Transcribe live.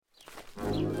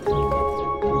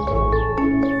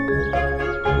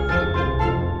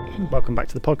welcome back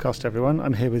to the podcast, everyone.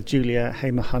 I'm here with Julia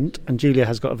Hamer-Hunt, and Julia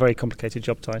has got a very complicated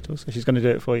job title, so she's going to do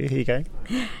it for you. Here you go.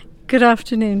 Good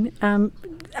afternoon.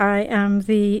 I am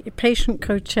the patient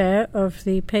co-chair of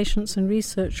the Patients and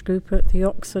Research Group at the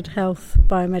Oxford Health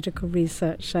Biomedical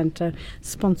Research Centre,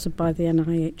 sponsored by the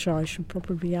NIH, I should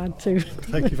probably add to.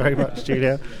 Thank you very much,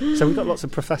 Julia. So we've got lots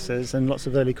of professors and lots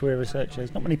of early career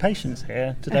researchers. Not many patients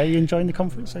here today. Are you enjoying the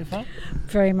conference so far?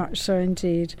 Very much so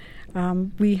indeed.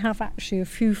 We have actually a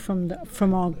few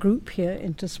from our group here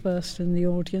interspersed in the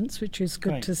audience, which is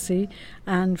good to see.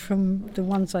 And from the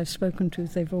ones I've spoken to,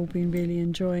 they've all been really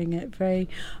enjoying it. They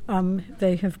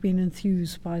have been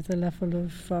enthused by the level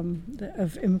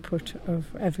of input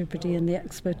of everybody and the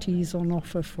expertise on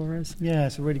offer for us. Yeah,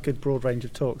 it's a really good broad range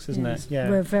of talks, isn't it? Yeah,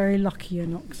 we're very lucky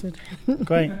in Oxford.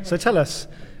 Great. So tell us,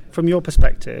 from your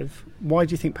perspective, why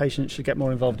do you think patients should get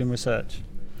more involved in research?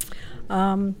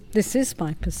 This is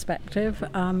my perspective,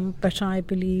 but I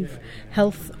believe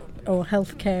health or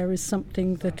healthcare is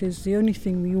something that is the only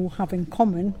thing we all have in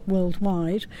common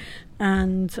worldwide,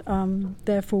 and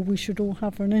therefore we should all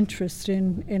have an interest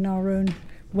in our own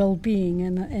well-being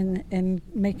and in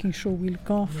making sure we look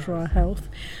after our health.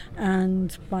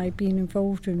 And by being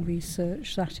involved in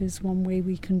research, that is one way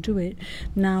we can do it.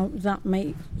 Now,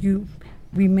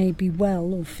 we may be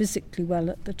well or physically well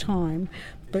at the time,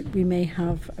 but we may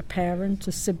have a parent,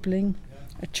 a sibling,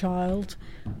 a child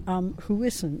who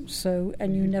isn't. So,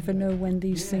 and you never know when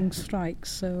these things strike.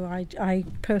 So I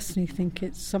personally think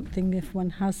it's something, if one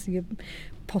has the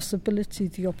possibility,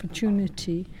 the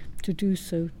opportunity to do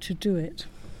so, to do it.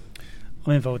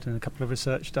 I'm involved in a couple of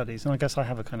research studies, and I guess I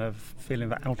have a kind of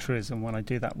feeling of altruism when I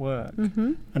do that work.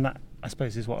 Mm-hmm. And that, I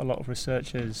suppose, is what a lot of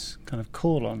researchers kind of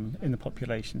call on in the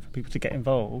population, for people to get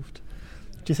involved.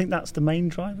 Do you think that's the main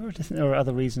driver, or do you think there are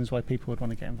other reasons why people would want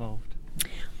to get involved?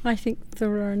 I think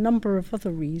there are a number of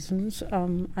other reasons.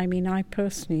 I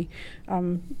personally,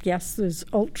 yes, there's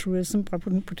altruism, but I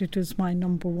wouldn't put it as my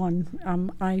number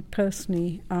one. I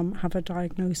personally have a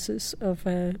diagnosis of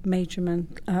a major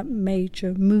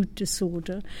mood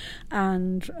disorder,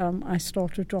 and I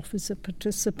started off as a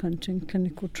participant in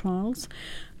clinical trials,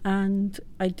 and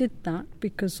I did that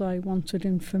because I wanted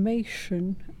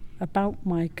information about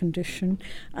my condition,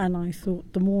 and I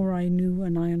thought the more I knew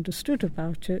and I understood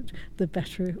about it, the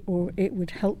better, or it would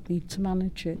help me to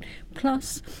manage it.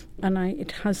 Plus,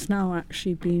 it has now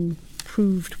actually been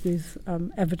proved with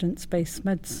evidence-based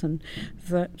medicine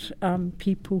that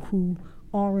people who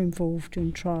are involved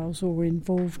in trials or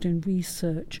involved in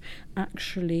research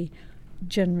actually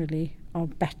generally are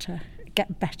better,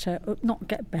 not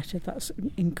get better, that's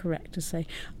incorrect to say,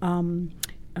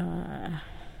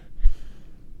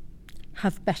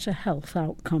 have better health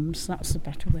outcomes. That's a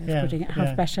better way of putting it.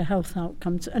 Have better health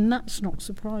outcomes. And that's not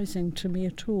surprising to me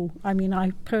at all. I mean,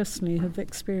 I personally have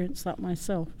experienced that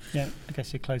myself. Yeah, I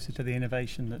guess you're closer to the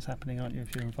innovation that's happening, aren't you,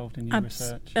 if you're involved in your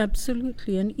research?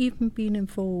 Absolutely. And even being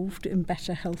involved in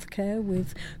better healthcare,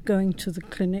 with going to the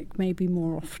clinic maybe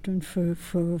more often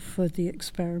for the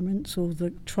experiments or the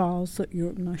trials that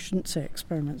I shouldn't say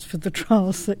experiments, for the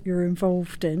trials that you're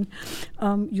involved in,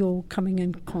 you're coming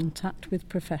in contact with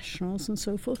professionals and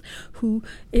so forth, who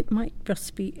it might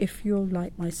just be, if you're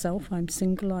like myself, I'm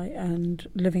single and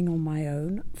living on my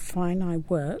own, fine, I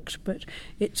worked, but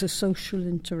it's a social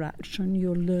interaction.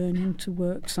 You're learning to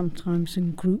work sometimes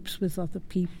in groups with other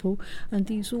people, and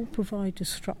these all provide a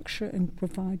structure and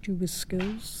provide you with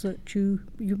skills that you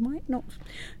might not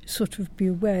sort of be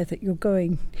aware that you're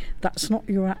going, that's not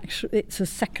your actual, it's a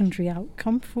secondary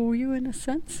outcome for you in a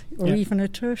sense, or even a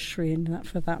tertiary in that,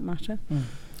 for that matter.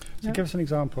 So give us an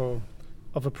example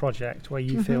of a project where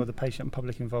you feel the patient and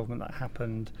public involvement that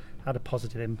happened had a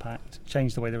positive impact,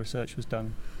 changed the way the research was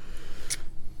done.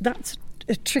 That's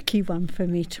a tricky one for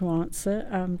me to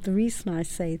answer. The reason I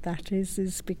say that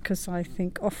is because I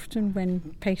think often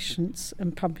when patients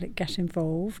and public get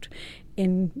involved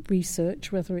in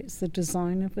research, whether it's the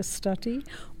design of a study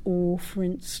or, for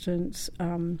instance,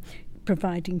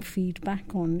 providing feedback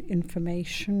on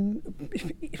information.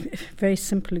 Very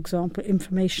simple example,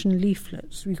 information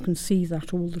leaflets. You can see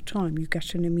that all the time. You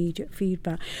get an immediate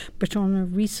feedback. But on a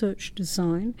research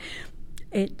design,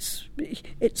 it's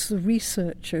the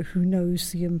researcher who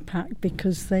knows the impact,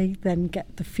 because they then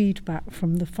get the feedback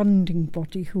from the funding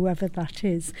body, whoever that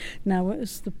is. Now,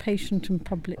 as the patient and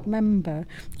public member,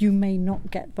 you may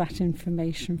not get that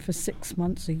information for 6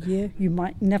 months, a year. You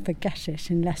might never get it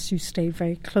unless you stay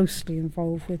very closely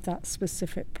involved with that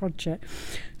specific project.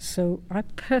 So I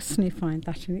personally find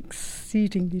that an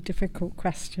exceedingly difficult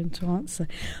question to answer.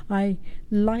 I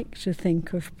like to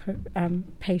think of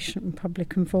patient and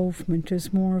public involvement as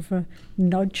as more of a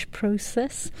nudge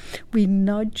process. We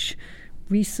nudge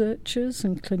researchers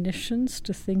and clinicians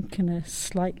to think in a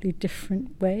slightly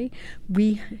different way.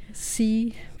 We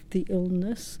see the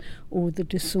illness or the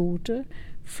disorder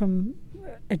from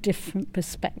a different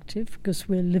perspective because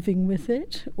we're living with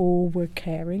it or we're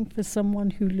caring for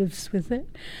someone who lives with it,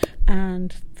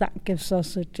 and that gives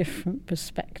us a different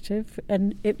perspective,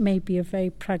 and it may be a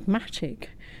very pragmatic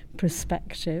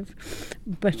perspective,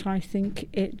 but I think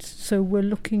so we're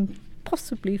looking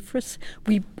possibly for us,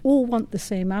 we all want the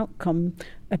same outcome,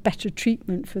 a better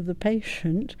treatment for the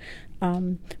patient,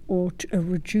 or a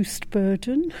reduced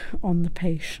burden on the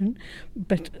patient,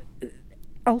 but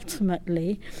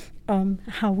ultimately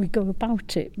how we go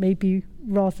about it may be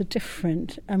rather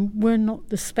different, and we're not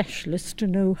the specialists to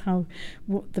know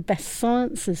what the best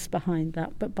science is behind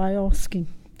that, but by asking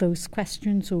those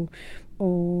questions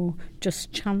or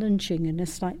just challenging in a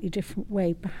slightly different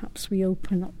way, perhaps we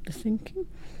open up the thinking.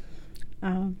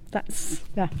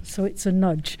 So it's a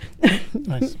nudge.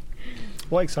 Nice.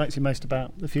 What excites you most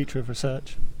about the future of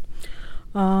research?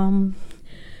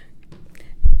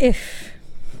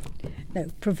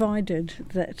 Provided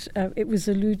that it was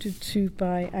alluded to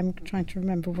by, I'm trying to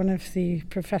remember, one of the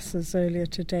professors earlier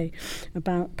today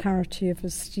about parity of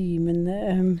esteem,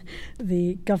 and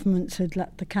the governments had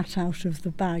let the cat out of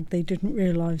the bag. They didn't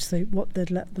realise what they'd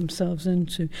let themselves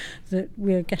into, that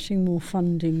we're getting more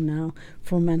funding now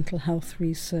for mental health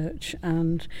research,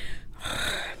 and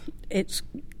it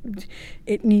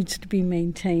needs to be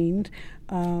maintained.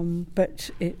 But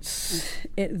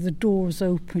the door's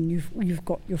open. You've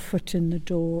got your foot in the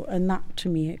door, and that to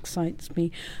me excites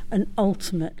me. And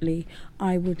ultimately,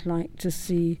 I would like to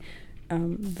see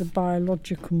the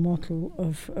biological model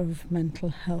of mental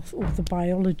health, or the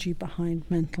biology behind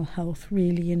mental health,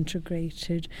 really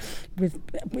integrated with,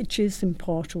 which is in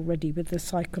part already, with the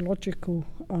psychological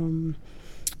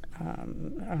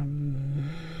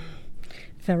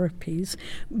therapies,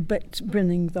 but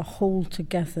bringing the whole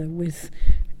together with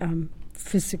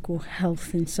physical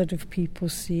health, instead of people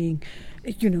seeing,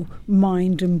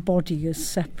 mind and body as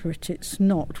separate. It's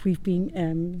not. We've been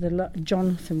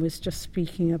Jonathan was just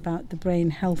speaking about the Brain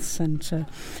Health Centre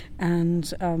and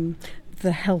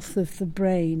the health of the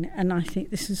brain, and I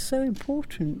think this is so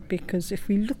important, because if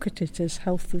we look at it as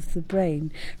health of the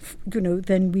brain,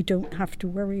 then we don't have to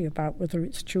worry about whether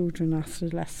it's children,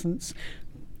 adolescents,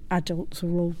 adults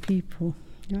or old people.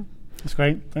 Yeah. That's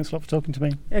great. Thanks a lot for talking to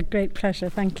me. A great pleasure.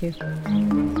 Thank you.